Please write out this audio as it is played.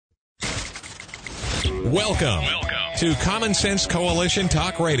Welcome to Common Sense Coalition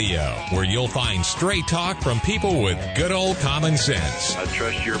Talk Radio, where you'll find straight talk from people with good old common sense. I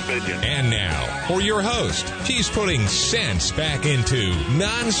trust your opinion. And now, for your host, she's putting sense back into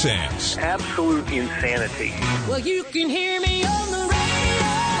nonsense. Absolute insanity. Well, you can hear me on the radio.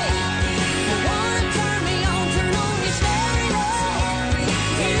 You wanna turn me on, turn on your stereo.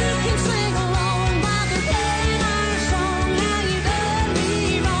 You can sing along while they're playing our song. Now you done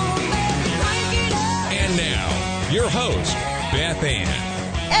me wrong, baby, crank it up. And now, your host, Beth Ann.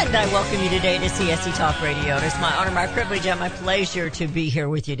 And I welcome you today to CSC Talk Radio. It's my honor, my privilege, and my pleasure to be here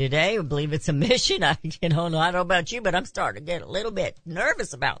with you today. I believe it's a mission. I don't know about you, but I'm starting to get a little bit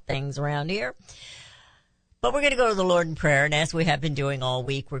nervous about things around here. But we're going to go to the Lord in prayer, and as we have been doing all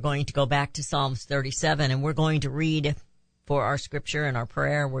week, we're going to go back to Psalms 37, and we're going to read for our scripture and our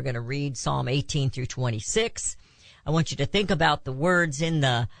prayer. We're going to read Psalm 18 through 26. I want you to think about the words in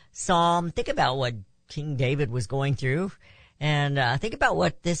the psalm. Think about what King David was going through. And think about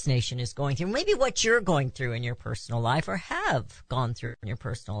what this nation is going through, maybe what you're going through in your personal life or have gone through in your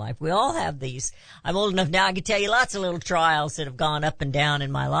personal life. We all have these. I'm old enough now, I can tell you lots of little trials that have gone up and down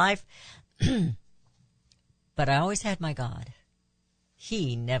in my life. But I always had my God.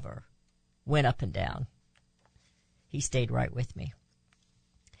 He never went up and down. He stayed right with me.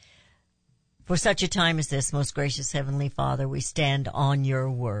 For such a time as this, most gracious Heavenly Father, we stand on your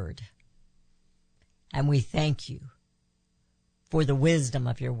word. And we thank you for the wisdom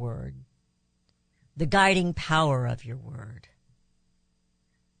of your word, the guiding power of your word,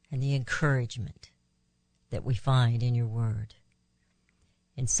 and the encouragement that we find in your word.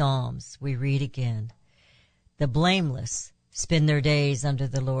 In Psalms, we read again, the blameless spend their days under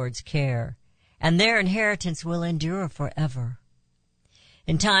the Lord's care, and their inheritance will endure forever.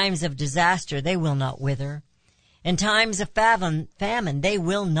 In times of disaster, they will not wither. In times of famine, they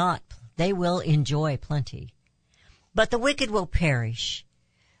will enjoy plenty. But the wicked will perish.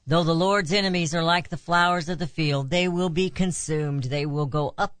 Though the Lord's enemies are like the flowers of the field, they will be consumed. They will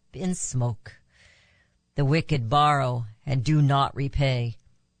go up in smoke. The wicked borrow and do not repay,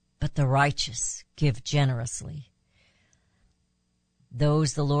 but the righteous give generously.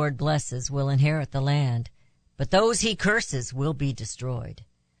 Those the Lord blesses will inherit the land, but those he curses will be destroyed.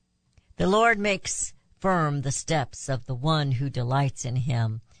 The Lord makes firm the steps of the one who delights in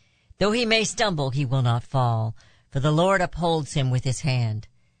him. Though he may stumble, he will not fall, for the Lord upholds him with his hand.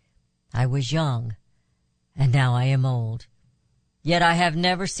 I was young, and now I am old. Yet I have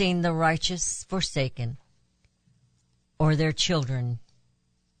never seen the righteous forsaken, or their children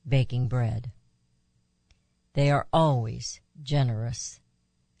baking bread. They are always generous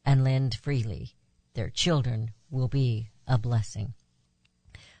and lend freely. Their children will be a blessing.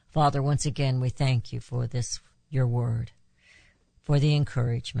 Father, once again, we thank you for this, your word, for the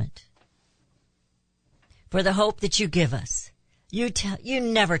encouragement, for the hope that you give us. You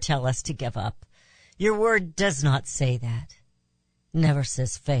never tell us to give up. Your word does not say that. Never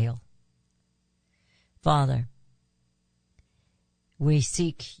says fail. Father, we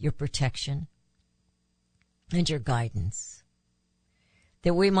seek your protection and your guidance,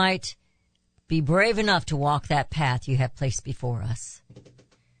 that we might be brave enough to walk that path you have placed before us,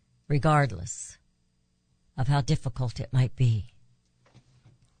 regardless of how difficult it might be.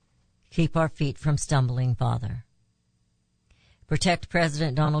 Keep our feet from stumbling, Father. Protect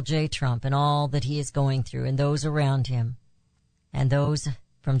President Donald J. Trump and all that he is going through, and those around him, and those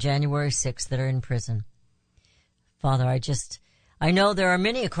from January 6th that are in prison. Father, I know there are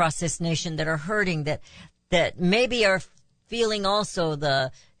many across this nation that are hurting, that maybe are feeling also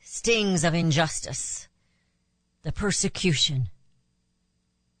the stings of injustice, the persecution.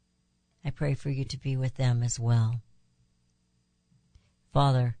 I pray for you to be with them as well.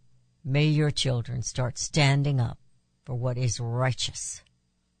 Father, may your children start standing up for what is righteous,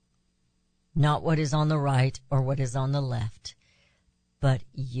 not what is on the right or what is on the left, but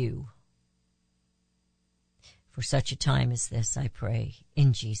you. For such a time as this, I pray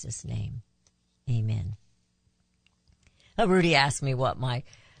in Jesus' name. Amen. Rudy asked me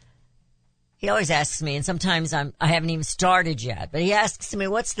he always asks me, and sometimes I haven't even started yet, but he asks me,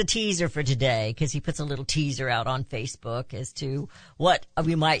 what's the teaser for today? Because he puts a little teaser out on Facebook as to what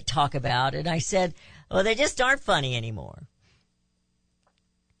we might talk about. And I said, well, they just aren't funny anymore.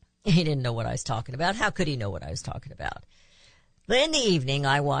 He didn't know what I was talking about. How could he know what I was talking about? But in the evening,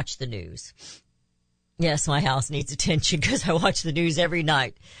 I watch the news. Yes, my house needs attention because I watch the news every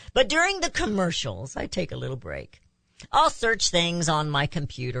night. But during the commercials, I take a little break. I'll search things on my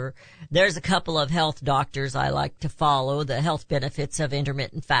computer. There's a couple of health doctors I like to follow, the health benefits of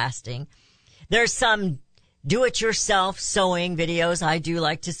intermittent fasting. There's some do-it-yourself sewing videos. I do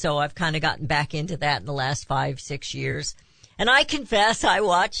like to sew. I've kind of gotten back into that in the last 5-6 years. And I confess, I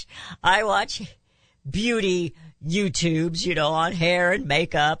watch beauty YouTubes, you know, on hair and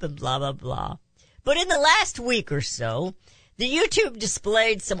makeup and blah, blah, blah. But in the last week or so, the YouTube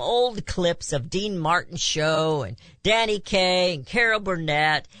displayed some old clips of Dean Martin's show and Danny Kaye and Carol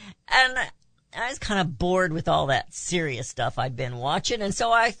Burnett. And I was kind of bored with all that serious stuff I'd been watching. And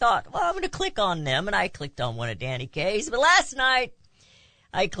so I thought, well, I'm going to click on them. And I clicked on one of Danny Kaye's. But last night,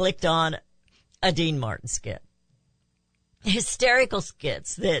 I clicked on a Dean Martin skit. Hysterical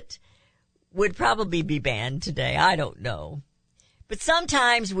skits that would probably be banned today. I don't know. But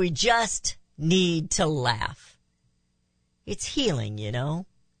sometimes we just need to laugh. It's healing, you know.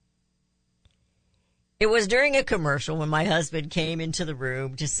 It was during a commercial when my husband came into the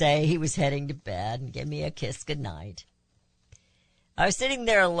room to say he was heading to bed and give me a kiss goodnight. I was sitting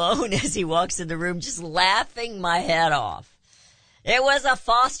there alone as he walks in the room just laughing my head off. It was a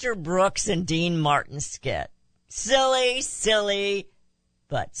Foster Brooks and Dean Martin skit. Silly,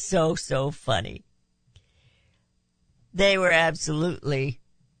 but so funny. They were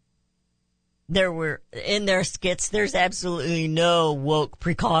in their skits, there's absolutely no woke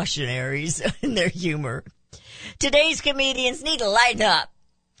precautionaries in their humor. Today's comedians need to lighten up,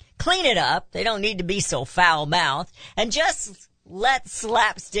 clean it up. They don't need to be so foul-mouthed, and just let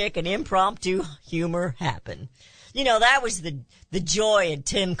slapstick and impromptu humor happen. You know, that was the joy in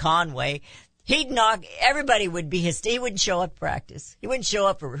Tim Conway. Everybody would be he wouldn't show up to practice. He wouldn't show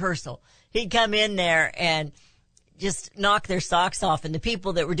up for rehearsal. He'd come in there and just knock their socks off. And the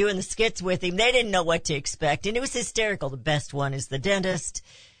people that were doing the skits with him, they didn't know what to expect. And it was hysterical. The best one is the dentist.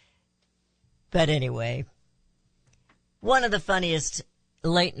 But anyway, one of the funniest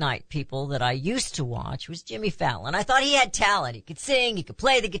late night people that I used to watch was Jimmy Fallon. I thought he had talent. He could sing. He could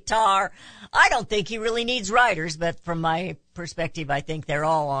play the guitar. I don't think he really needs writers, but from my perspective, I think they're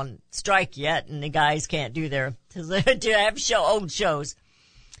all on strike yet, and the guys can't do to have old shows.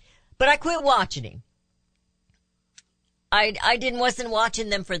 But I quit watching him. I wasn't watching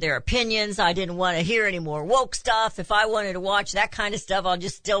them for their opinions. I didn't want to hear any more woke stuff. If I wanted to watch that kind of stuff, I'll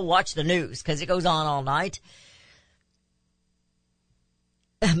just still watch the news because it goes on all night.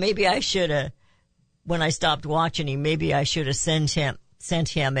 Maybe I should have, when I stopped watching him, maybe I should have sent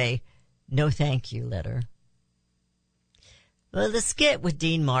him a no thank you letter. Well, the skit with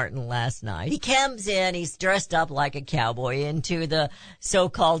Dean Martin last night, he comes in, he's dressed up like a cowboy into the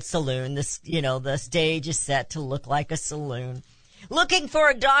so-called saloon. The stage is set to look like a saloon. Looking for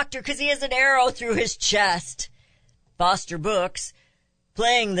a doctor because he has an arrow through his chest. Foster Brooks,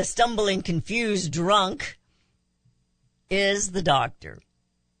 playing the stumbling, confused drunk, is the doctor.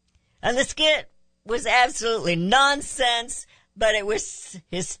 And the skit was absolutely nonsense, but it was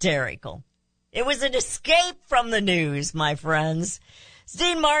hysterical. It was an escape from the news, my friends.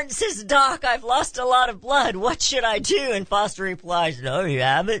 Dean Martin says, Doc, I've lost a lot of blood. What should I do? And Foster replies, no, you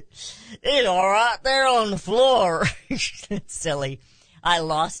haven't. It's all right there on the floor. It's silly. I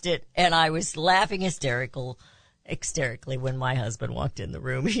lost it, and I was laughing hysterically when my husband walked in the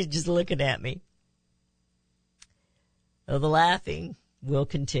room. He's just looking at me. So the laughing will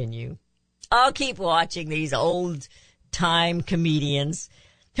continue. I'll keep watching these old-time comedians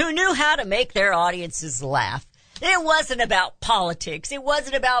who knew how to make their audiences laugh. It wasn't about politics. It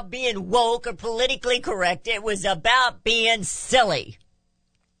wasn't about being woke or politically correct. It was about being silly.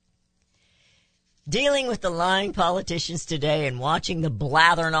 Dealing with the lying politicians today and watching the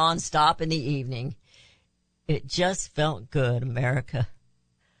blather nonstop in the evening, it just felt good, America,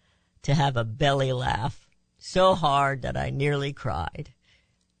 to have a belly laugh so hard that I nearly cried.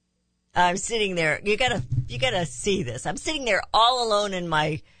 I'm sitting there. You gotta see this. I'm sitting there all alone in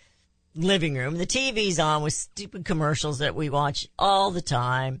my living room. The TV's on with stupid commercials that we watch all the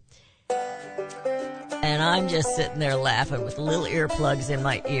time. And I'm just sitting there laughing with little earplugs in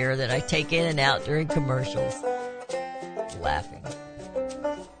my ear that I take in and out during commercials. Laughing.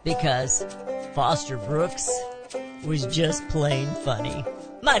 Because Foster Brooks was just plain funny.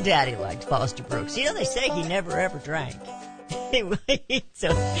 My daddy liked Foster Brooks. You know, they say he never ever drank.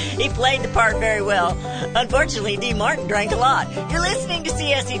 So he played the part very well. Unfortunately, Dean Martin drank a lot. You're listening to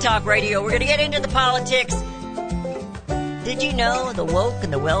CSC Talk Radio. We're going to get into the politics. Did you know the woke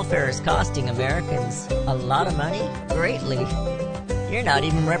and the welfare is costing Americans a lot of money? Greatly. You're not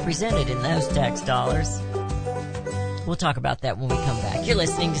even represented in those tax dollars. We'll talk about that when we come back. You're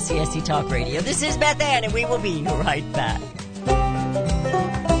listening to CSC Talk Radio. This is Beth Ann, and we will be right back.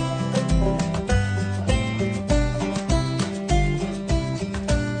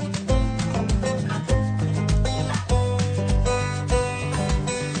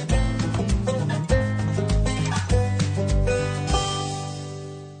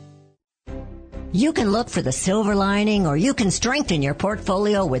 You can look for the silver lining, or you can strengthen your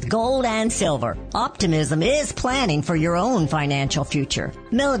portfolio with gold and silver. Optimism is planning for your own financial future.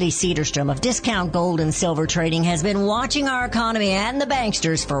 Melody Cedarstrom of Discount Gold and Silver Trading has been watching our economy and the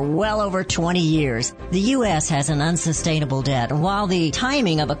banksters for well over 20 years. The U.S. has an unsustainable debt, and while the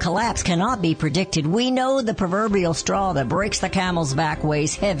timing of a collapse cannot be predicted, we know the proverbial straw that breaks the camel's back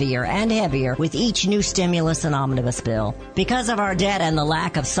weighs heavier and heavier with each new stimulus and omnibus bill. Because of our debt and the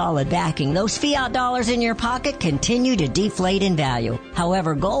lack of solid backing, those fiat dollars in your pocket continue to deflate in value.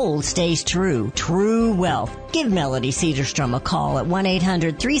 However, gold stays true wealth. Give Melody Cedarstrom a call at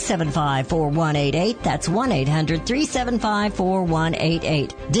 1-800-375-4188. That's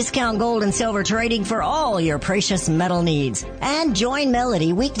 1-800-375-4188. Discount Gold and Silver Trading for all your precious metal needs. And join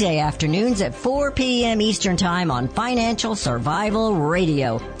Melody weekday afternoons at 4 p.m. Eastern Time on Financial Survival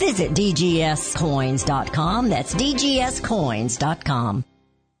Radio. Visit dgscoins.com. That's dgscoins.com.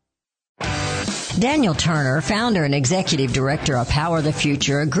 Daniel Turner, founder and executive director of Power the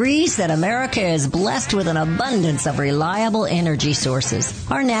Future, agrees that America is blessed with an abundance of reliable energy sources.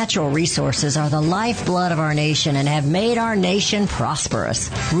 Our natural resources are the lifeblood of our nation and have made our nation prosperous.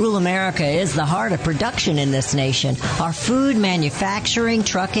 Rural America is the heart of production in this nation. Our food, manufacturing,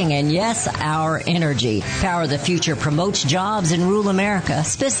 trucking, and yes, our energy. Power the Future promotes jobs in rural America,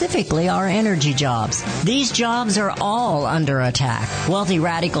 specifically our energy jobs. These jobs are all under attack. Wealthy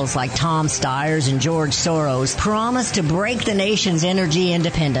radicals like Tom Stiers and George Soros promise to break the nation's energy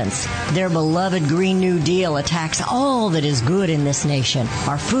independence. Their beloved Green New Deal attacks all that is good in this nation.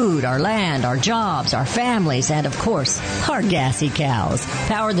 Our food, our land, our jobs, our families, and of course, our gassy cows.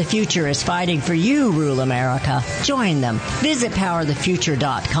 Power the Future is fighting for you, rural America. Join them. Visit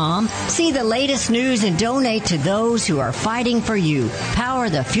PowerTheFuture.com. See the latest news and donate to those who are fighting for you.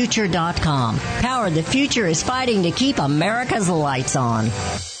 PowerTheFuture.com. Power the Future is fighting to keep America's lights on.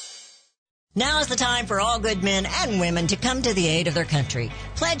 Now is the time for all good men and women to come to the aid of their country.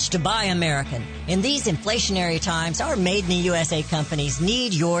 Pledge to buy American. In these inflationary times, our Made in the USA companies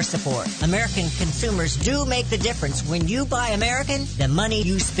need your support. American consumers do make the difference. When you buy American, the money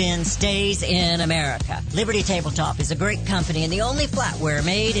you spend stays in America. Liberty Tabletop is a great company and the only flatware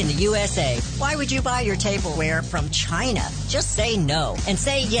made in the USA. Why would you buy your tableware from China? Just say no and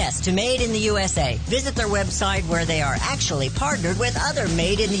say yes to Made in the USA. Visit their website where they are actually partnered with other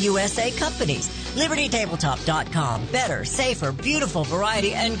Made in the USA companies. LibertyTabletop.com. Better, safer, beautiful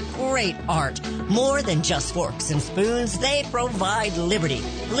variety, and great art. More than just forks and spoons, they provide liberty.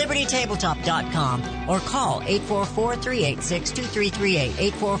 LibertyTabletop.com or call 844-386-2338.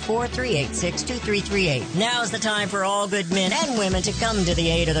 844-386-2338. Now is the time for all good men and women to come to the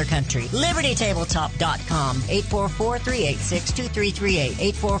aid of their country. LibertyTabletop.com. 844-386-2338.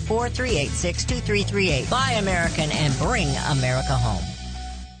 844-386-2338. Buy American and bring America home.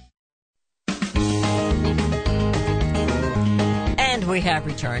 And we have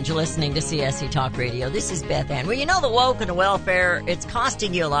returned. You're listening to CSC Talk Radio. This is Beth Ann. Well, you know the woke and the welfare, it's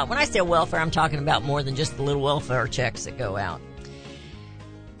costing you a lot. When I say welfare, I'm talking about more than just the little welfare checks that go out.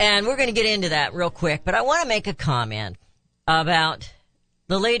 And we're going to get into that real quick, but I want to make a comment about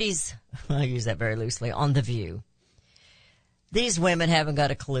the ladies, I use that very loosely, on The View. These women haven't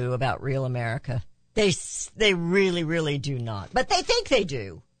got a clue about real America. They really, really do not. But they think they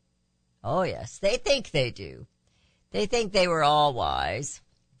do. Oh, yes, they think they do. They think they were all wise.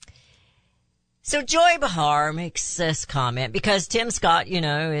 So Joy Behar makes this comment because Tim Scott,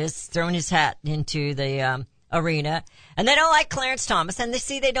 is throwing his hat into the arena. And they don't like Clarence Thomas. And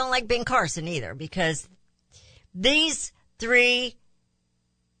they don't like Ben Carson either because these three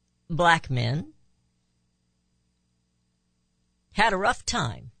black men had a rough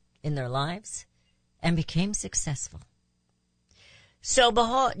time in their lives and became successful. So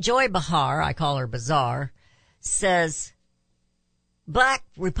Joy Behar, I call her Bizarre, says, black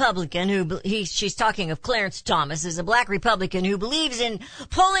Republican she's talking of Clarence Thomas, is a black Republican who believes in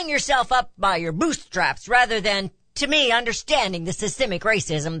pulling yourself up by your bootstraps rather than, to me, understanding the systemic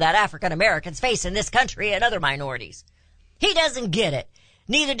racism that African Americans face in this country and other minorities. He doesn't get it.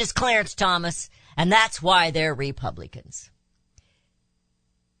 Neither does Clarence Thomas, and that's why they're Republicans.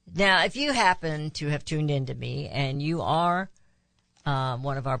 Now, if you happen to have tuned into me and you are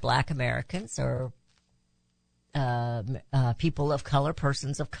one of our black Americans or people of color,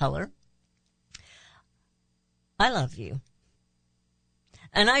 persons of color, I love you.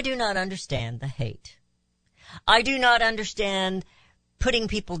 And I do not understand the hate. I do not understand putting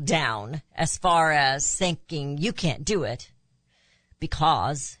people down as far as thinking you can't do it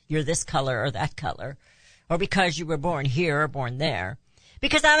because you're this color or that color, or because you were born here or born there.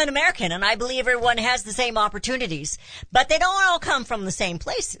 Because I'm an American and I believe everyone has the same opportunities, but they don't all come from the same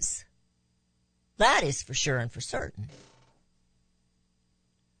places. That is for sure and for certain.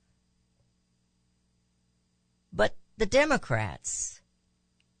 But the Democrats,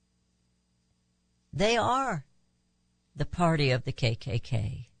 they are the party of the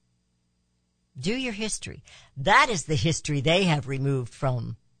KKK. Do your history. That is the history they have removed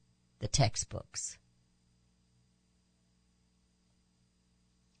from the textbooks.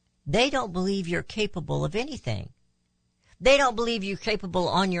 They don't believe you're capable of anything. They don't believe you're capable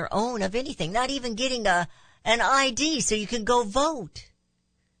on your own of anything, not even getting an ID so you can go vote.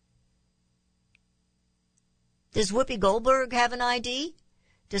 Does Whoopi Goldberg have an ID?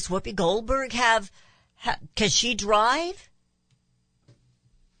 Does Whoopi Goldberg can she drive?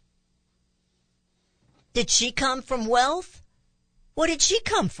 Did she come from wealth? What did she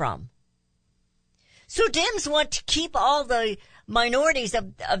come from? So Dems want to keep all the minorities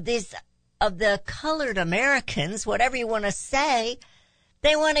of the colored Americans, whatever you want to say,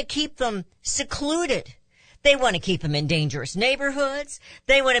 they want to keep them secluded. They want to keep them in dangerous neighborhoods.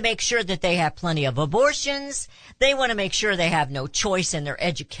 They want to make sure that they have plenty of abortions. They want to make sure they have no choice in their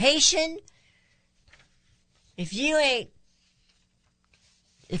education. If you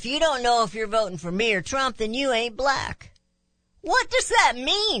don't know if you're voting for me or Trump, then you ain't black. What does that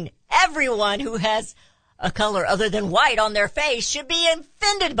mean? Everyone who has a color other than white on their face should be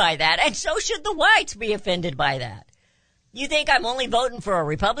offended by that, and so should the whites be offended by that. You think I'm only voting for a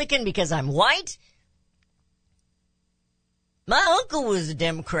Republican because I'm white? My uncle was a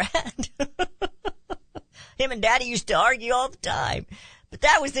Democrat. Him and Daddy used to argue all the time. But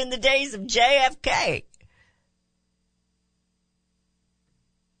that was in the days of JFK.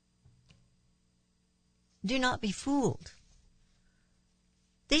 Do not be fooled.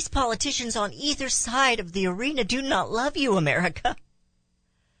 These politicians on either side of the arena do not love you, America.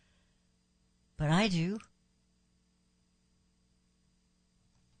 But I do.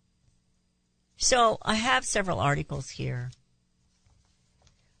 So I have several articles here.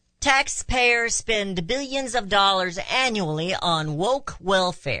 Taxpayers spend billions of dollars annually on woke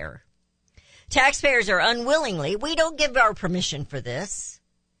welfare. Taxpayers are unwillingly, we don't give our permission for this,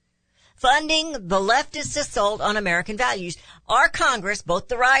 funding the leftist assault on American values. Our Congress, both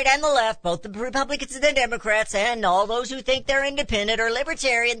the right and the left, both the Republicans and the Democrats, and all those who think they're independent or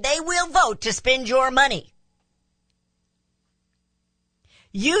libertarian, they will vote to spend your money.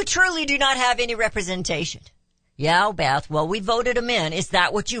 You truly do not have any representation. Yeah, Beth, well, we voted them in. Is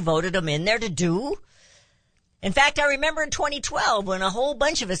that what you voted them in there to do? In fact, I remember in 2012 when a whole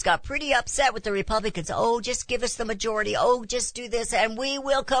bunch of us got pretty upset with the Republicans. Oh, just give us the majority. Oh, just do this and we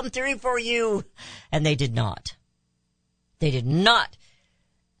will come through for you. And they did not. They did not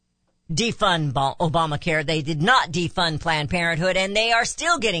defund Obamacare. They did not defund Planned Parenthood, and they are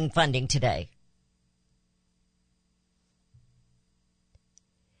still getting funding today.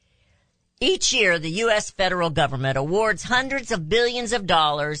 Each year, the U.S. federal government awards hundreds of billions of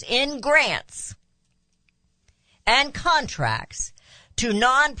dollars in grants and contracts to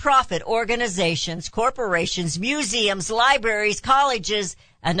nonprofit organizations, corporations, museums, libraries, colleges,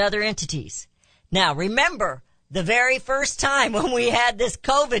 and other entities. Now, remember, the very first time when we had this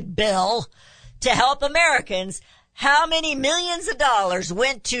COVID bill to help Americans, how many millions of dollars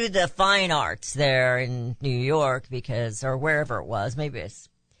went to the fine arts there in New York or wherever it was, maybe it's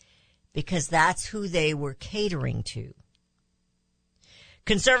because that's who they were catering to.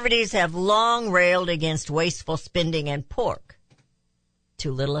 Conservatives have long railed against wasteful spending and pork.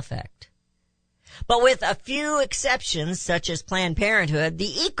 To little effect. But with a few exceptions, such as Planned Parenthood, the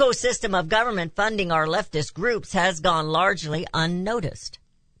ecosystem of government funding our leftist groups has gone largely unnoticed.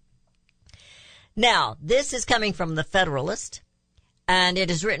 Now, this is coming from The Federalist, and it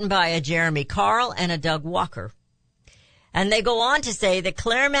is written by a Jeremy Carl and a Doug Walker. And they go on to say the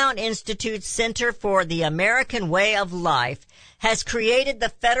Claremont Institute's Center for the American Way of Life has created the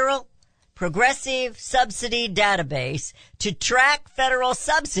Federal Progressive Subsidy Database to track federal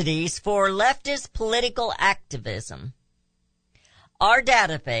subsidies for leftist political activism. Our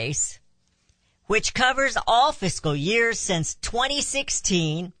database, which covers all fiscal years since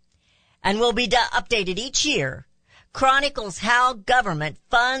 2016 and will be updated each year, chronicles how government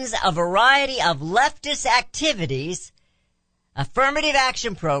funds a variety of leftist activities, affirmative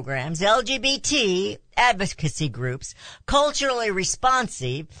action programs, LGBT advocacy groups, culturally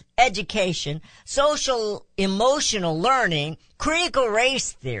responsive education, social emotional learning, critical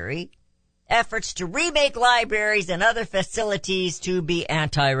race theory, efforts to remake libraries and other facilities to be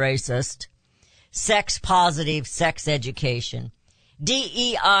anti-racist, sex-positive sex education,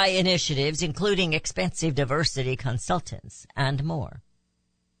 DEI initiatives, including expensive diversity consultants, and more.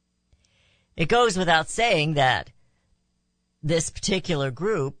 It goes without saying that this particular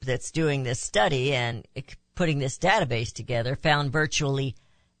group that's doing this study and putting this database together found virtually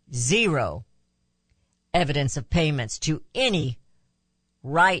zero evidence of payments to any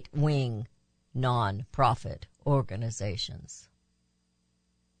right-wing non-profit organizations.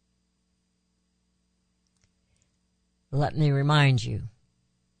 Let me remind you,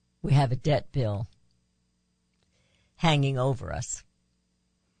 we have a debt bill hanging over us.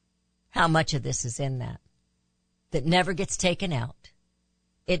 How much of this is in that never gets taken out?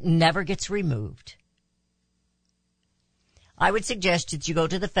 It never gets removed. I would suggest that you go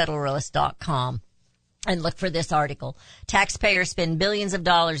to thefederalist.com and look for this article. Taxpayers spend billions of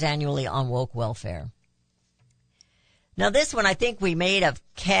dollars annually on woke welfare. Now this one, I think we may have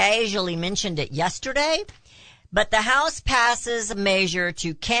casually mentioned it yesterday, but the House passes a measure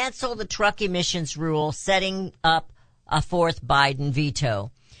to cancel the truck emissions rule, setting up a fourth Biden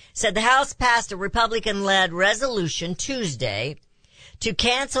veto. Said the House passed a Republican-led resolution Tuesday to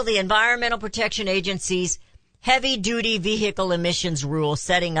cancel the Environmental Protection Agency's heavy-duty vehicle emissions rule,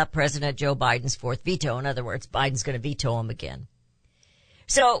 setting up President Joe Biden's fourth veto. In other words, Biden's going to veto him again.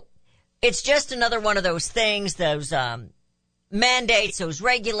 So it's just another one of those things, those mandates, those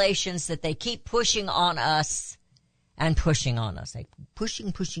regulations that they keep pushing on us and pushing on us. Like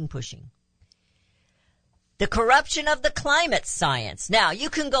pushing. The corruption of the climate science. Now, you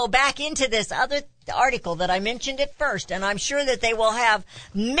can go back into this other article that I mentioned at first, and I'm sure that they will have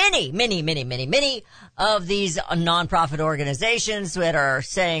many of these nonprofit organizations that are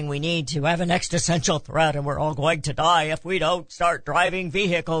saying we need to have an existential threat and we're all going to die if we don't start driving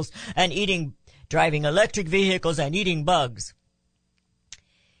vehicles and driving electric vehicles and eating bugs.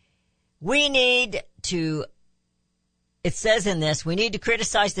 We need to, it says in this, we need to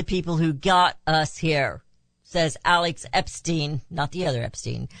criticize the people who got us here, says Alex Epstein, not the other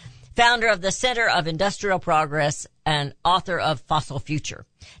Epstein, founder of the Center of Industrial Progress and author of Fossil Future.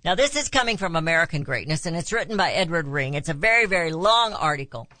 Now, this is coming from American Greatness, and it's written by Edward Ring. It's a very, very long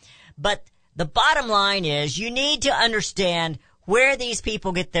article. But the bottom line is you need to understand where these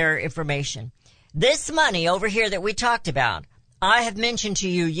people get their information. This money over here that we talked about, I have mentioned to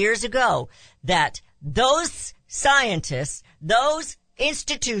you years ago that those scientists, those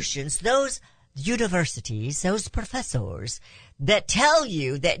institutions, those universities, those professors that tell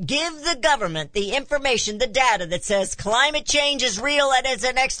you, that give the government the information, the data that says climate change is real and is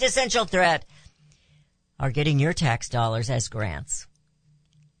an existential threat, are getting your tax dollars as grants.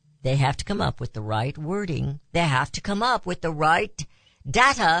 They have to come up with the right wording. They have to come up with the right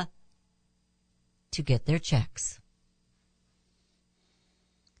data to get their checks.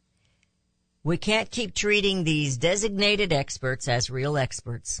 We can't keep treating these designated experts as real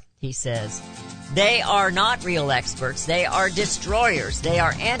experts, he says. They are not real experts. They are destroyers. They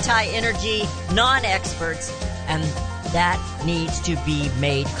are anti-energy non-experts, and that needs to be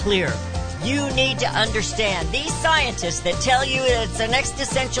made clear. You need to understand these scientists that tell you it's an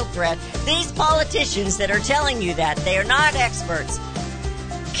existential threat, these politicians that are telling you that, they are not experts.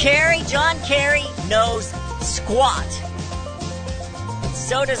 John Kerry knows squat. And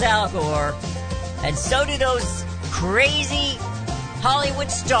so does Al Gore. And so do those crazy Hollywood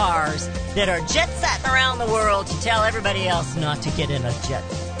stars that are jet-setting around the world to tell everybody else not to get in a jet.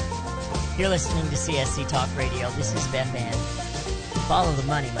 You're listening to CSC Talk Radio. This is Beth Ann. Follow the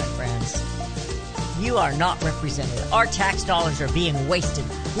money, my friends. You are not represented. Our tax dollars are being wasted.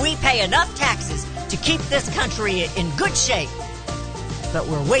 We pay enough taxes to keep this country in good shape, but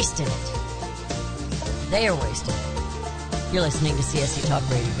we're wasting it. They are wasting it. You're listening to CSC Talk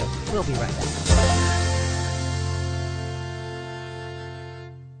Radio. We'll be right back.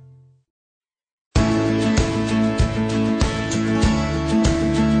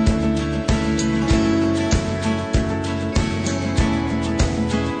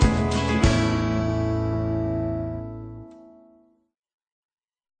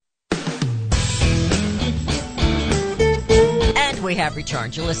 And we have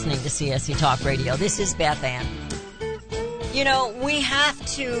returned. You're listening to CSC Talk Radio. This is Beth Ann. You know, we have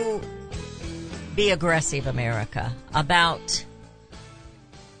to be aggressive, America, about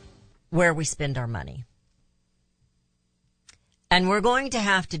where we spend our money. And we're going to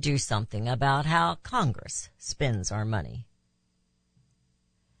have to do something about how Congress spends our money.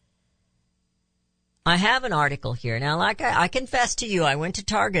 I have an article here. Now, like I confess to you, I went to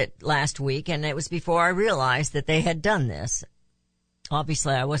Target last week, and it was before I realized that they had done this.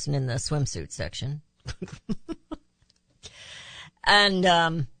 Obviously, I wasn't in the swimsuit section. And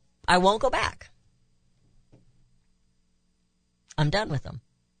I won't go back. I'm done with them.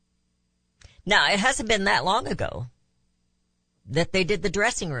 Now, it hasn't been that long ago that they did the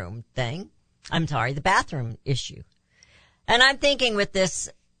dressing room thing. I'm sorry, the bathroom issue. And I'm thinking with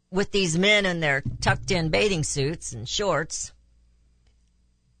these men in their tucked in bathing suits and shorts,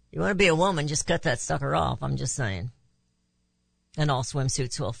 you want to be a woman, just cut that sucker off. I'm just saying. And all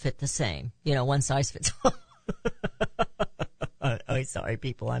swimsuits will fit the same. You know, one size fits all. Oh, sorry,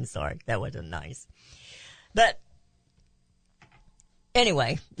 people. I'm sorry. That wasn't nice. But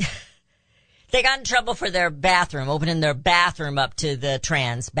anyway, they got in trouble for their bathroom, opening their bathroom up to the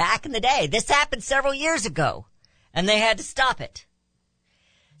trans back in the day. This happened several years ago, and they had to stop it.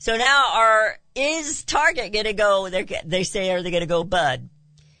 So now is Target going to go, they say, are they going to go bud?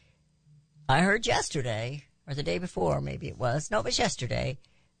 I heard yesterday, or the day before, maybe it was. No, it was yesterday,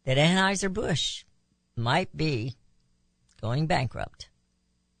 that Anheuser-Busch might be going bankrupt.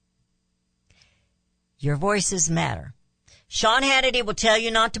 Your voices matter. Sean Hannity will tell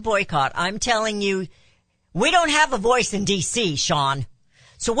you not to boycott. I'm telling you, we don't have a voice in D.C., Sean.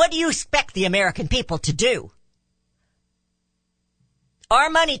 So what do you expect the American people to do? Our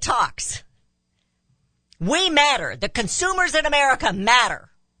money talks. We matter. The consumers in America matter.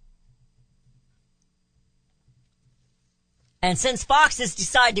 And since Fox has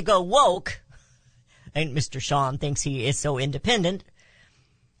decided to go woke, and Mr. Sean thinks he is so independent,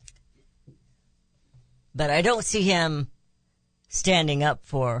 but I don't see him standing up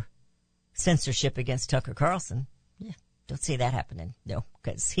for censorship against Tucker Carlson. Yeah, don't see that happening. No,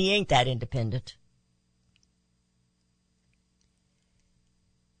 because he ain't that independent.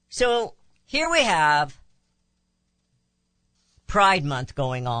 So here we have Pride Month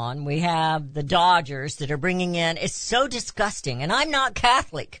going on. We have the Dodgers that are bringing in, it's so disgusting, and I'm not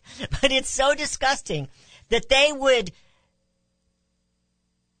Catholic, but it's so disgusting that they would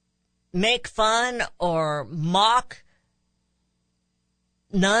make fun or mock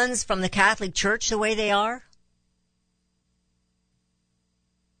nuns from the Catholic Church the way they are.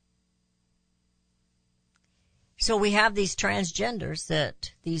 So we have these transgenders,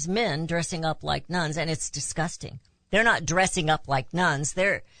 these men dressing up like nuns, and it's disgusting. They're not dressing up like nuns.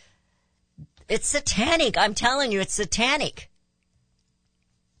 It's satanic. I'm telling you, it's satanic.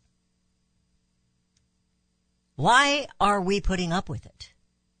 Why are we putting up with it?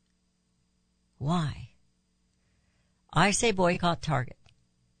 Why? I say boycott Target.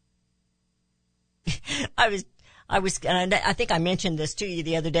 I think I mentioned this to you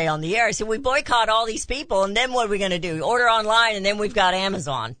the other day on the air. I said, we boycott all these people, and then what are we going to do? Order online, and then we've got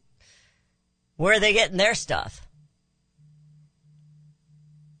Amazon. Where are they getting their stuff?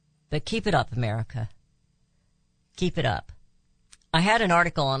 But keep it up, America. Keep it up. I had an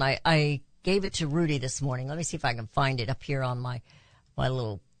article, and I gave it to Rudy this morning. Let me see if I can find it up here on my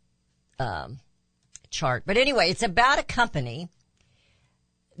little chart. But anyway, it's about a company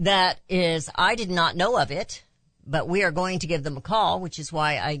that is, I did not know of it, but we are going to give them a call, which is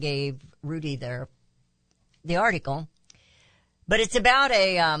why I gave Rudy the article. But it's about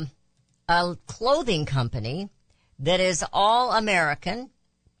a clothing company that is all American.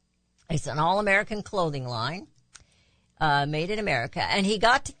 It's an all-American clothing line, made in America. And he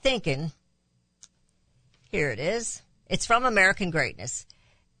got to thinking, here it is. It's from American Greatness.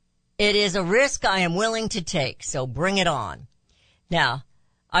 It is a risk I am willing to take, so bring it on. Now,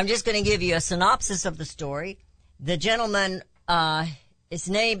 I'm just going to give you a synopsis of the story. The gentleman, his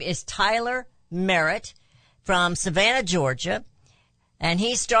name is Tyler Merritt from Savannah, Georgia. And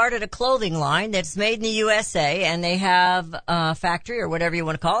he started a clothing line that's made in the USA, and they have a factory or whatever you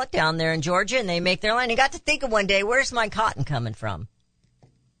want to call it down there in Georgia, and they make their line. He got to think of one day, where's my cotton coming from?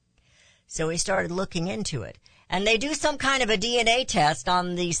 So he started looking into it. And they do some kind of a DNA test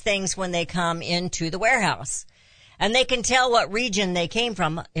on these things when they come into the warehouse. And they can tell what region they came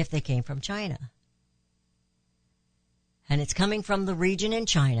from if they came from China. And it's coming from the region in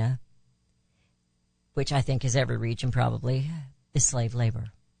China, which I think is every region probably, is slave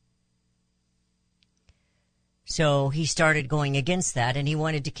labor. So he started going against that, and he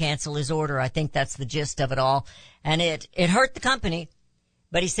wanted to cancel his order. I think that's the gist of it all. And it hurt the company,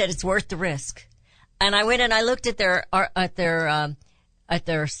 but he said it's worth the risk. And I went and I looked at their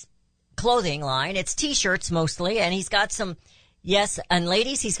clothing line. It's t-shirts mostly, and he's got some, yes, and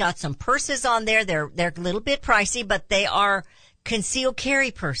ladies, he's got some purses on there. They're a little bit pricey, but they are concealed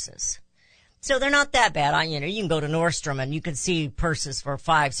carry purses. So they're not that bad. You can go to Nordstrom and you can see purses for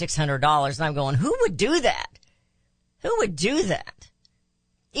 $500-600, and I'm going, who would do that? Who would do that?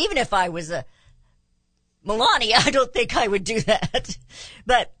 Even if I was a Melania, I don't think I would do that.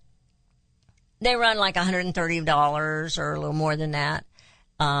 But they run like $130 or a little more than that.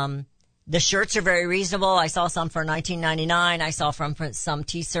 The shirts are very reasonable. I saw some for $19.99. I saw from some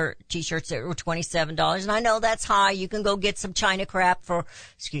t-shirts that were $27. And I know that's high. You can go get some China crap for,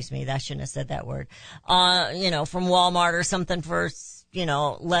 excuse me, I shouldn't have said that word, from Walmart or something for,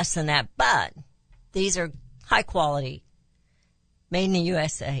 less than that. But these are high quality, made in the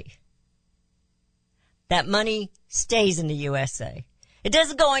USA. That money stays in the USA. It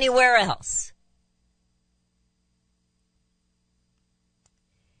doesn't go anywhere else.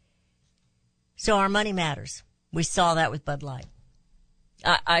 So our money matters. We saw that with Bud Light.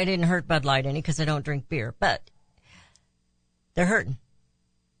 I didn't hurt Bud Light any because I don't drink beer, but they're hurting.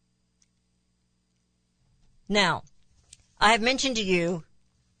 Now, I have mentioned to you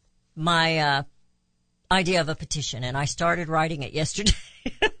my idea of a petition, and I started writing it yesterday.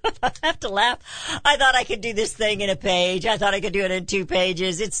 I have to laugh. I thought I could do this thing in a page. I thought I could do it in 2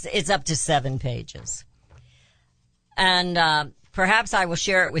 pages. It's up to 7 pages. And perhaps I will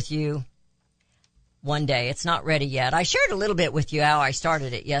share it with you one day. It's not ready yet. I shared a little bit with you how I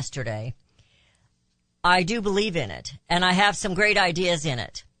started it yesterday. I do believe in it, and I have some great ideas in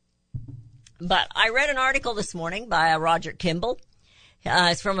it. But I read an article this morning by Roger Kimball.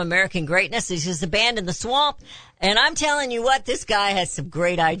 It's from American Greatness. He says, The Band in the Swamp. And I'm telling you what, this guy has some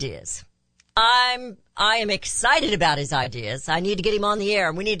great ideas. I am excited about his ideas. I need to get him on the air,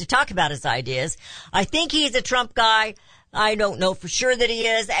 and we need to talk about his ideas. I think he's a Trump guy. I don't know for sure that he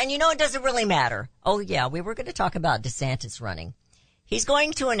is. And it doesn't really matter. Oh, yeah, we were going to talk about DeSantis running. He's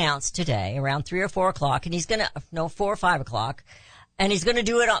going to announce today around 3 or 4 o'clock, and 4 or 5 o'clock, and he's going to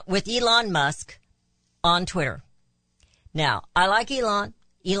do it with Elon Musk on Twitter. Now, I like Elon.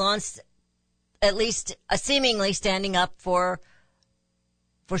 Elon's at least seemingly standing up for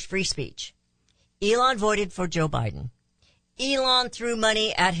free speech. Elon voted for Joe Biden. Elon threw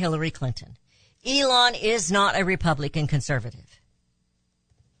money at Hillary Clinton. Elon is not a Republican conservative.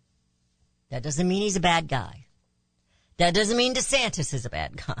 That doesn't mean he's a bad guy. That doesn't mean DeSantis is a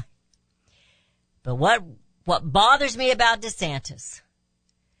bad guy. But what bothers me about DeSantis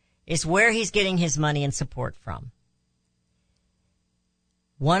is where he's getting his money and support from.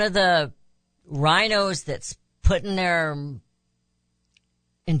 One of the rhinos that's putting their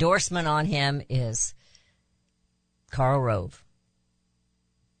endorsement on him is Karl Rove.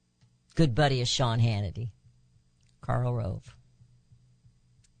 Good buddy of Sean Hannity. Karl Rove.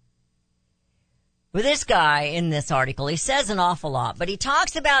 With this guy in this article, he says an awful lot, but he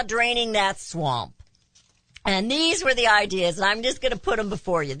talks about draining that swamp. And these were the ideas, and I'm just going to put them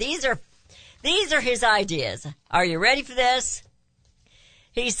before you. These are his ideas. Are you ready for this?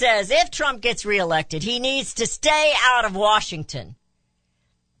 He says, if Trump gets reelected, he needs to stay out of Washington.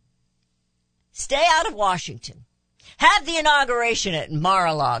 Stay out of Washington. Have the inauguration at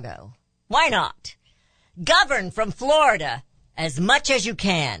Mar-a-Lago. Why not? Govern from Florida as much as you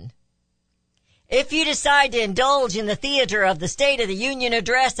can. If you decide to indulge in the theater of the State of the Union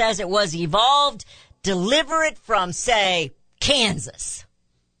address as it was evolved, deliver it from, say, Kansas.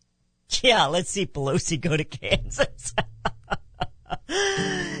 Yeah, let's see Pelosi go to Kansas.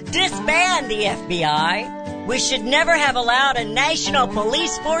 Disband the FBI. We should never have allowed a national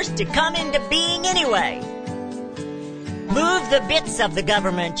police force to come into being anyway. Move the bits of the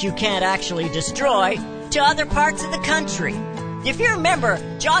government you can't actually destroy to other parts of the country. If you remember,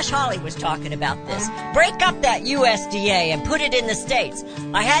 Josh Hawley was talking about this. Break up that USDA and put it in the states.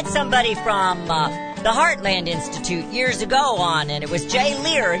 I had somebody from the Heartland Institute years ago on, and it was Jay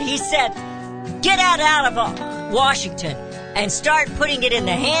Lear, and he said, get out of Washington and start putting it in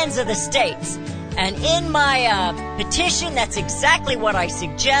the hands of the states. And in my petition, that's exactly what I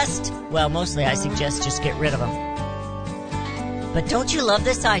suggest. Well, mostly I suggest just get rid of them. But don't you love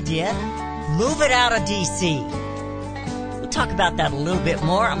this idea? Move it out of D.C. We'll talk about that a little bit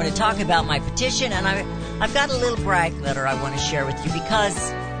more. I'm going to talk about my petition, and I've got a little brag letter I want to share with you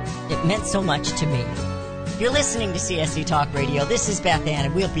because it meant so much to me. You're listening to CSC Talk Radio. This is Beth Ann,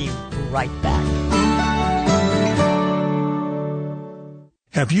 and we'll be right back.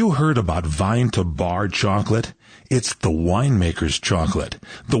 Have you heard about Vine to Bar chocolate? It's the winemaker's chocolate,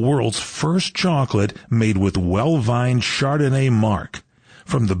 the world's first chocolate made with well-vined Chardonnay marc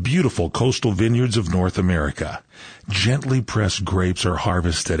from the beautiful coastal vineyards of North America. Gently pressed grapes are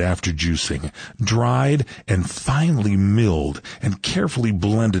harvested after juicing, dried and finely milled and carefully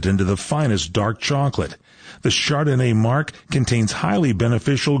blended into the finest dark chocolate. The Chardonnay marc contains highly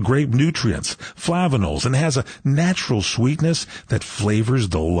beneficial grape nutrients, flavonols, and has a natural sweetness that flavors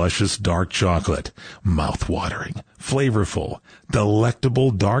the luscious dark chocolate. Mouth-watering, flavorful,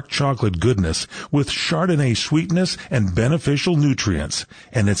 delectable dark chocolate goodness with Chardonnay sweetness and beneficial nutrients.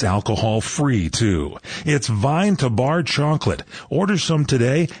 And it's alcohol-free, too. It's Vine to Bar chocolate. Order some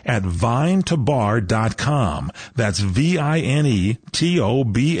today at vinetobar.com. That's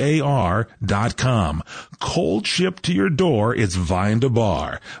VINETOBAR.com. Cold shipped to your door, it's Vine to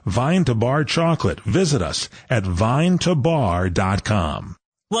Bar. Vine to Bar chocolate. Visit us at vinetobar.com.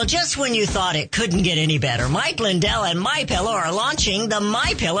 Well, just when you thought it couldn't get any better, Mike Lindell and MyPillow are launching the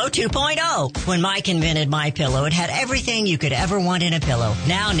MyPillow 2.0. When Mike invented MyPillow, it had everything you could ever want in a pillow.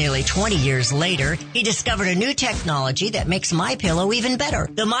 Now, nearly 20 years later, he discovered a new technology that makes MyPillow even better.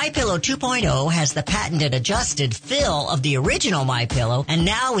 The MyPillow 2.0 has the patented adjusted fill of the original MyPillow, and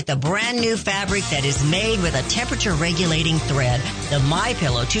now with the brand new fabric that is made with a temperature-regulating thread, the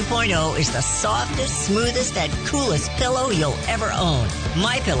MyPillow 2.0 is the softest, smoothest, and coolest pillow you'll ever own.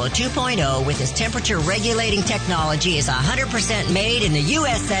 MyPillow 2.0 with its temperature-regulating technology is 100% made in the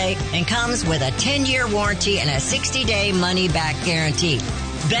USA and comes with a 10-year warranty and a 60-day money-back guarantee.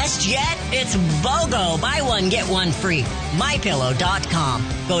 Best yet, it's BOGO. Buy one, get one free. MyPillow.com.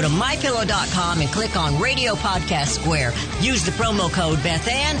 Go to MyPillow.com and click on Radio Podcast Square. Use the promo code Beth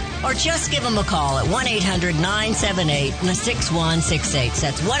Ann or just give them a call at 1-800-978-6168.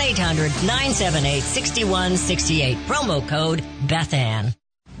 That's 1-800-978-6168. Promo code Beth Ann.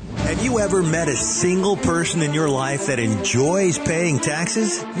 Have you ever met a single person in your life that enjoys paying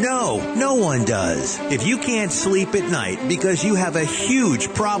taxes? No, no one does. If you can't sleep at night because you have a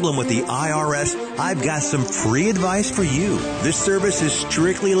huge problem with the IRS, I've got some free advice for you. This service is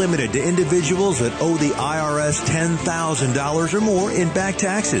strictly limited to individuals that owe the IRS $10,000 or more in back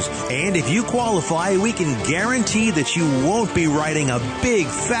taxes. And if you qualify, we can guarantee that you won't be writing a big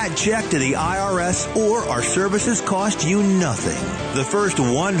fat check to the IRS, or our services cost you nothing. The first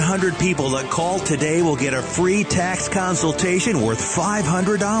 100 people that call today will get a free tax consultation worth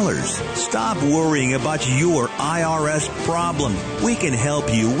 $500. Stop worrying about your IRS problem. We can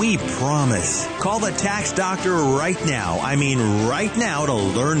help you, we promise. Call the tax doctor right now. I mean right now to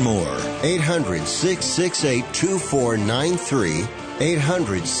learn more. 800-668-2493.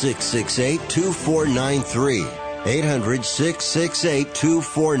 800-668-2493.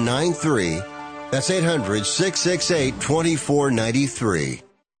 800-668-2493. That's 800-668-2493.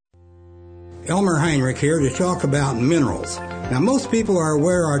 Elmer Heinrich here to talk about minerals. Now, most people are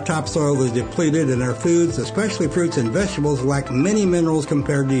aware our topsoil is depleted and our foods, especially fruits and vegetables, lack many minerals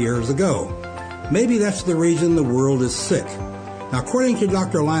compared to years ago. Maybe that's the reason the world is sick. Now, according to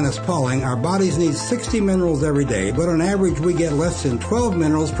Dr. Linus Pauling, our bodies need 60 minerals every day, but on average we get less than 12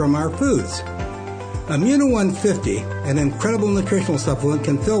 minerals from our foods. Immuno 150, an incredible nutritional supplement,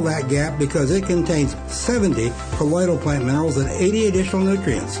 can fill that gap because it contains 70 colloidal plant minerals and 80 additional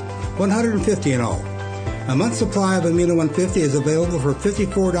nutrients, 150 in all. A month's supply of Immuno 150 is available for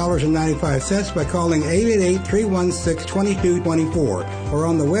 $54.95 by calling 888-316-2224 or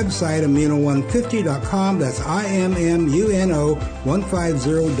on the website immuno150.com. That's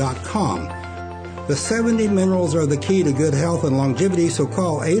IMMUNO150.com. The 70 minerals are the key to good health and longevity, so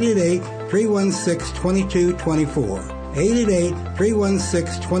call 888-316-2224.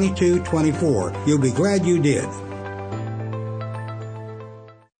 888-316-2224. You'll be glad you did.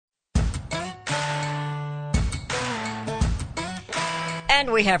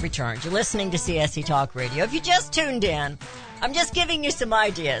 And we have returned. You're listening to CSC Talk Radio. If you just tuned in, I'm just giving you some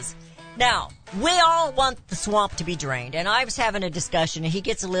ideas. Now, we all want the swamp to be drained, and I was having a discussion, and he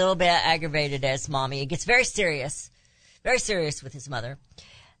gets a little bit aggravated as mommy. He gets very serious with his mother.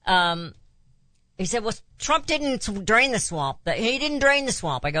 He said, well, Trump didn't drain the swamp. He didn't drain the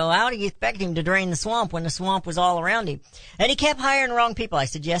swamp. I go, how do you expect him to drain the swamp when the swamp was all around him? And he kept hiring the wrong people. I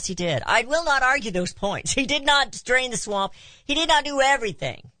said, yes, he did. I will not argue those points. He did not drain the swamp. He did not do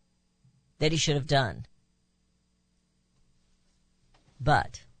everything that he should have done.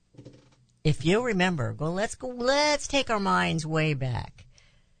 But if you remember, let's take our minds way back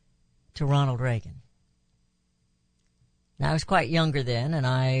to Ronald Reagan. Now, I was quite younger then, and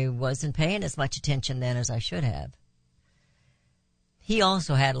I wasn't paying as much attention then as I should have. He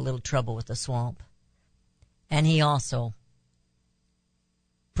also had a little trouble with the swamp, and he also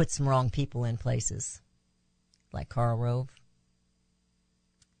put some wrong people in places, like Karl Rove.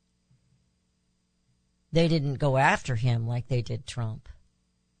 They didn't go after him like they did Trump.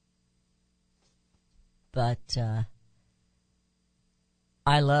 But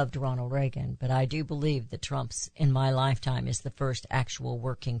I loved Ronald Reagan, but I do believe that Trump's, in my lifetime, is the first actual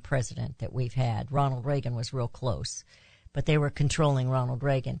working president that we've had. Ronald Reagan was real close, but they were controlling Ronald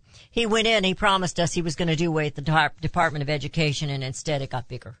Reagan. He went in, he promised us he was going to do away with the Department of Education, and instead it got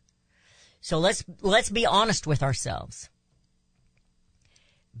bigger. So let's be honest with ourselves.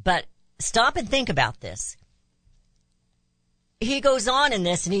 But stop and think about this. He goes on in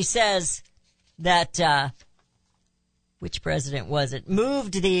this and he says that, which president was it?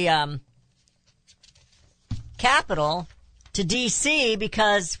 Moved the, capital to D.C.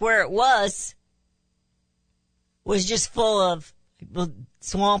 because where it was just full of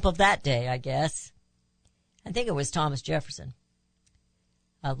swamp of that day, I guess. I think it was Thomas Jefferson.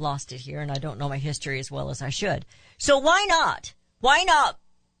 I've lost it here, and I don't know my history as well as I should. So why not? Why not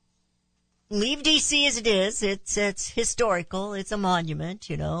leave D.C. as it is? It's historical. It's a monument,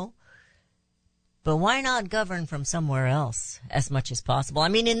 you know. But why not govern from somewhere else as much as possible? I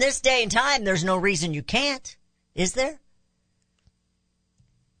mean, in this day and time, there's no reason you can't, is there?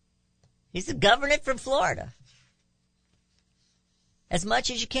 He's the governor from Florida. As much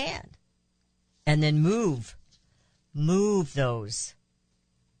as you can. And then move those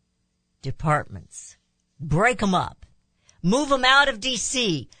departments. Break them up. Move them out of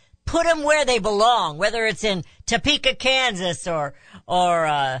D.C. Put them where they belong, whether it's in Topeka, Kansas, or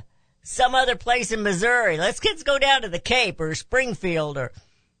some other place in Missouri. Let's go down to the Cape or Springfield, or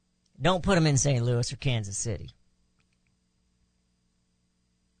don't put them in St. Louis or Kansas City.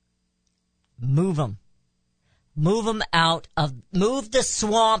 Move them. Move them move the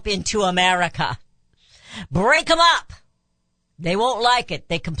swamp into America. Break them up. They won't like it.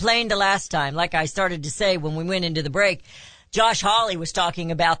 They complained the last time. Like I started to say when we went into the break, Josh Hawley was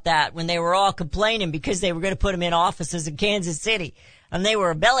talking about that when they were all complaining because they were going to put them in offices in Kansas City. And they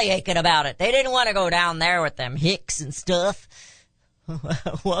were belly aching about it. They didn't want to go down there with them hicks and stuff.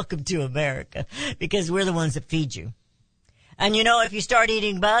 Welcome to America. Because we're the ones that feed you. And you know, if you start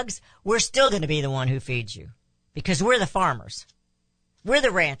eating bugs, we're still going to be the one who feeds you. Because we're the farmers. We're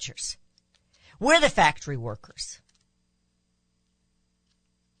the ranchers. We're the factory workers.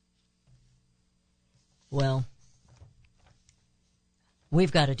 Well,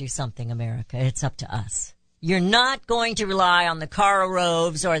 we've got to do something, America. It's up to us. You're not going to rely on the Karl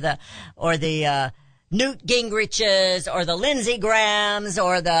Roves or the Newt Gingriches or the Lindsey Grahams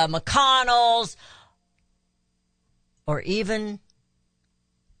or the McConnells or even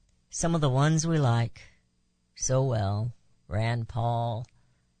some of the ones we like so well. Rand Paul,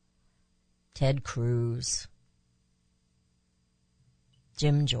 Ted Cruz,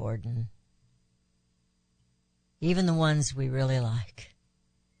 Jim Jordan, even the ones we really like.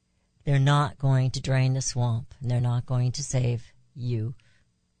 They're not going to drain the swamp, and they're not going to save you.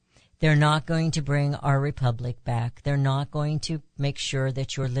 They're not going to bring our republic back. They're not going to make sure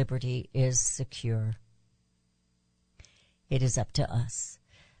that your liberty is secure. It is up to us.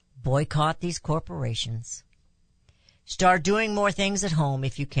 Boycott these corporations. Start doing more things at home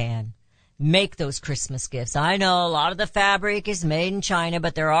if you can. Make those Christmas gifts. I know a lot of the fabric is made in China,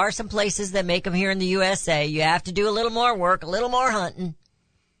 but there are some places that make them here in the USA. You have to do a little more work, a little more hunting.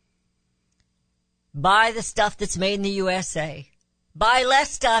 Buy the stuff that's made in the USA. Buy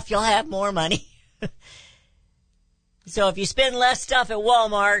less stuff, you'll have more money. So if you spend less stuff at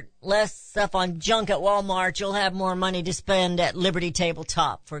Walmart, less stuff on junk at Walmart, you'll have more money to spend at Liberty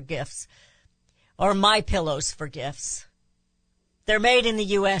Tabletop for gifts. Or My Pillows for gifts. They're made in the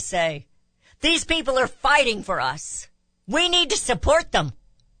USA. These people are fighting for us. We need to support them.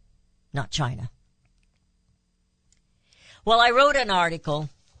 Not China. Well, I wrote an article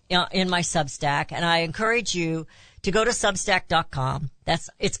in my Substack, and I encourage you to go to Substack.com.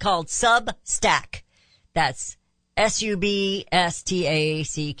 It's called Substack. That's Substack.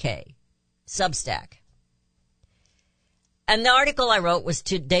 Substack. And the article I wrote was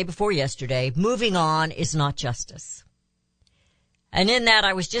day before yesterday, Moving On is Not Justice. And in that,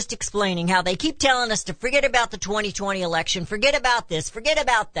 I was just explaining how they keep telling us to forget about the 2020 election, forget about this, forget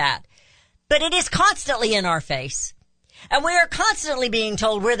about that. But it is constantly in our face. And we are constantly being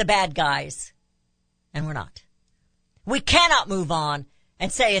told we're the bad guys. And we're not. We cannot move on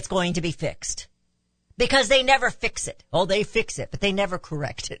and say it's going to be fixed. Because they never fix it. Oh, they fix it, but they never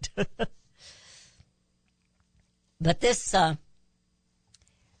correct it. But this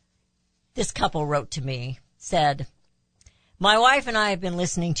couple wrote to me, said, my wife and I have been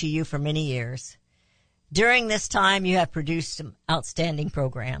listening to you for many years. During this time, you have produced some outstanding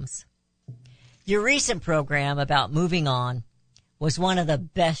programs. Your recent program about moving on was one of the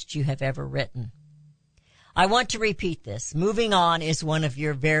best you have ever written. I want to repeat this. Moving On is one of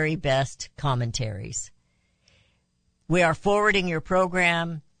your very best commentaries. We are forwarding your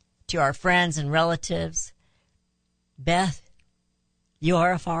program to our friends and relatives. Beth, you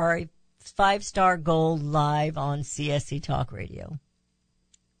are a 5-star gold live on CSC Talk Radio.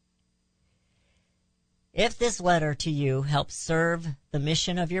 If this letter to you helps serve the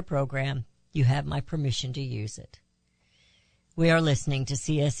mission of your program, You have my permission to use it. We are listening to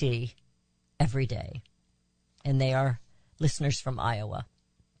CSE every day, and they are listeners from Iowa.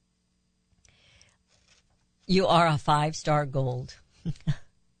 You are a 5-star gold.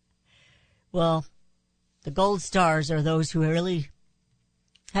 Well, the gold stars are those who really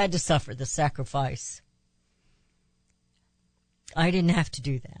had to suffer the sacrifice. I didn't have to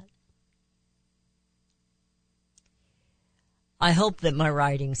do that. I hope that my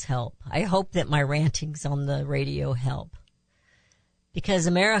writings help. I hope that my rantings on the radio help. Because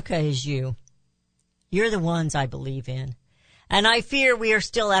America is you. You're the ones I believe in. And I fear we are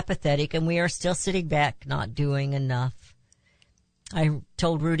still apathetic and we are still sitting back not doing enough. I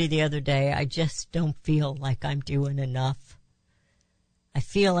told Rudy the other day, I just don't feel like I'm doing enough. I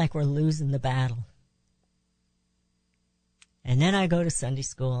feel like we're losing the battle. And then I go to Sunday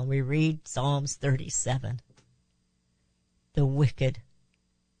school and we read Psalms 37. The wicked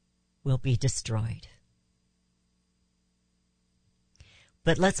will be destroyed.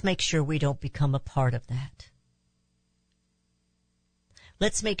 But let's make sure we don't become a part of that.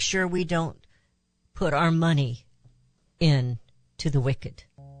 Let's make sure we don't put our money in to the wicked,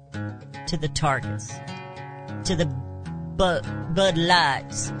 to the Targets, to the Bud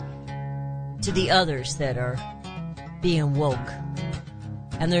Lights, to the others that are being woke.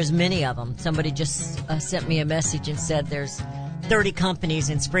 And there's many of them. Somebody just sent me a message and said there's 30 companies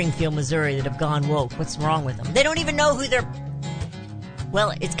in Springfield, Missouri that have gone woke. What's wrong with them? They don't even know who they're...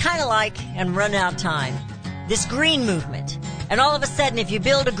 Well, it's kind of like, and run out of time, this green movement. And all of a sudden, if you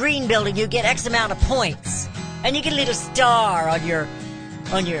build a green building, you get X amount of points. And you get a little star on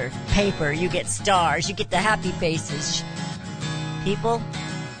your paper. You get stars. You get the happy faces. People,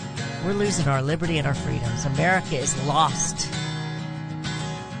 we're losing our liberty and our freedoms. America is lost.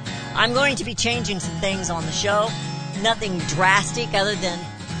 I'm going to be changing some things on the show. Nothing drastic other than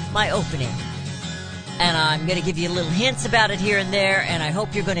my opening. And I'm going to give you little hints about it here and there, and I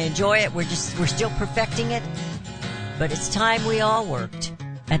hope you're going to enjoy it. We're still perfecting it. But it's time we all worked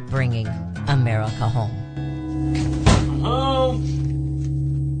at bringing America home. Home.